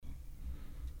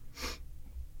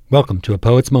Welcome to A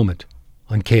Poet's Moment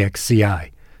on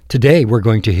KXCI. Today we're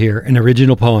going to hear an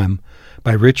original poem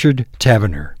by Richard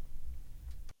Tavenner.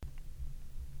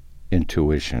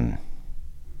 Intuition.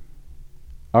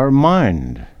 Our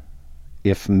mind,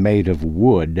 if made of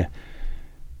wood,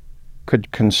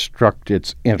 could construct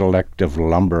its intellect of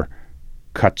lumber,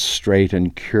 cut straight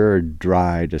and cured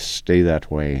dry to stay that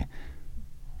way.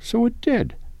 So it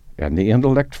did, and the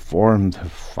intellect formed the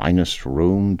finest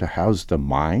room to house the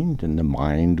mind, and the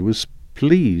mind was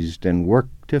pleased and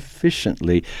worked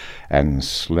efficiently and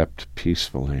slept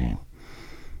peacefully.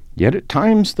 Yet at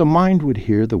times the mind would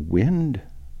hear the wind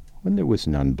when there was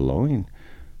none blowing,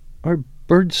 or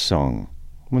bird song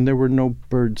when there were no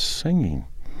birds singing.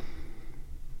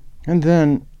 And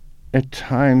then at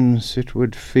times it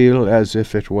would feel as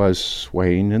if it was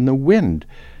swaying in the wind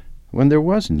when there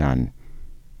was none.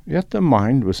 Yet the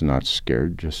mind was not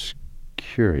scared, just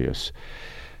curious.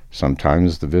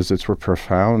 Sometimes the visits were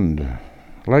profound,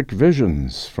 like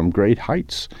visions from great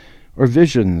heights, or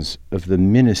visions of the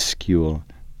minuscule,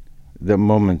 the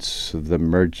moments of the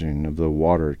merging of the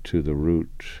water to the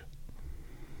root.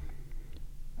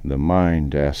 The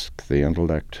mind asked the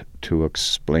intellect to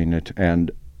explain it, and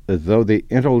though the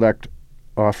intellect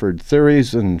offered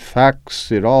theories and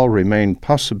facts, it all remained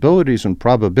possibilities and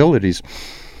probabilities.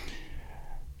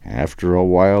 After a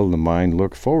while, the mind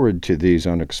looked forward to these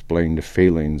unexplained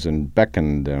feelings and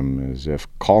beckoned them as if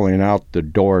calling out the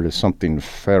door to something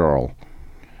feral.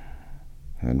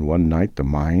 And one night the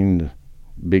mind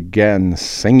began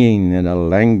singing in a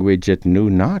language it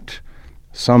knew not,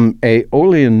 some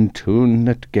Aeolian tune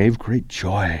that gave great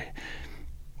joy,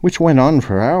 which went on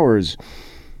for hours.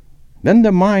 Then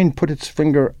the mind put its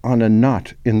finger on a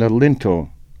knot in the lintel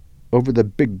over the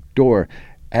big door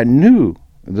and knew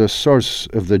the source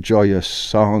of the joyous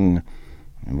song.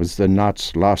 It was the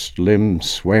knot's lost limb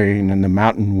swaying in the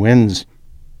mountain winds.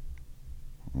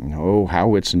 Oh,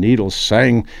 how its needles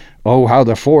sang! Oh, how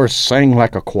the forest sang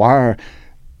like a choir!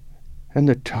 And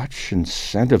the touch and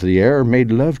scent of the air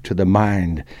made love to the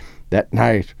mind that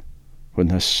night when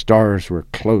the stars were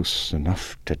close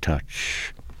enough to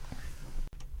touch.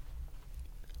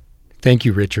 Thank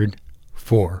you, Richard,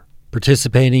 for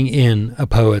participating in A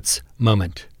Poet's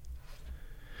Moment.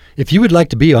 If you would like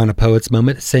to be on A Poet's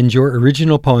Moment, send your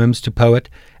original poems to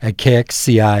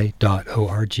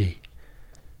poet@kxci.org.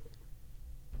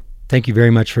 Thank you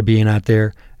very much for being out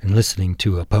there and listening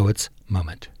to A Poet's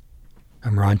Moment.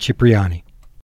 I'm Ron Cipriani.